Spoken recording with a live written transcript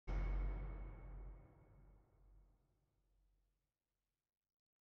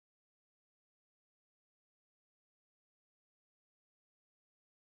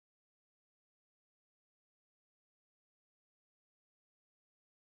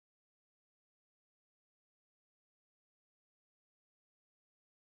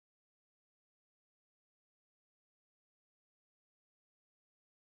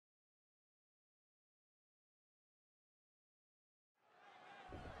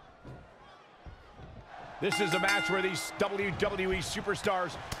This is a match where these WWE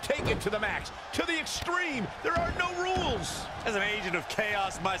superstars take it to the max, to the extreme. There are no rules. As an agent of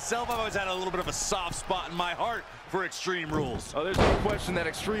chaos myself, I've always had a little bit of a soft spot in my heart for Extreme Rules. Oh, there's no question that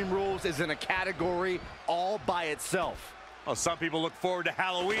Extreme Rules is in a category all by itself. Oh, some people look forward to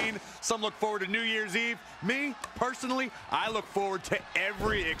Halloween, some look forward to New Year's Eve. Me, personally, I look forward to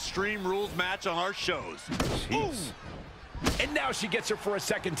every Extreme Rules match on our shows. Jeez. And now she gets her for a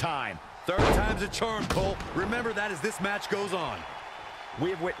second time. Third time's a charm, Cole. Remember that as this match goes on. We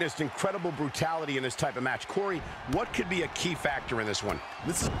have witnessed incredible brutality in this type of match. Corey, what could be a key factor in this one?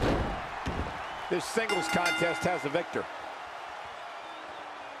 This singles contest has a victor.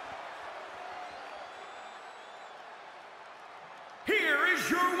 Here is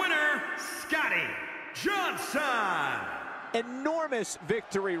your winner, Scotty Johansson. Enormous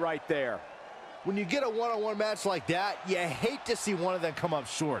victory right there. When you get a one-on-one match like that, you hate to see one of them come up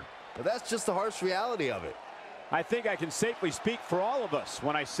short. But that's just the harsh reality of it. I think I can safely speak for all of us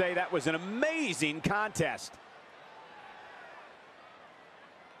when I say that was an amazing contest.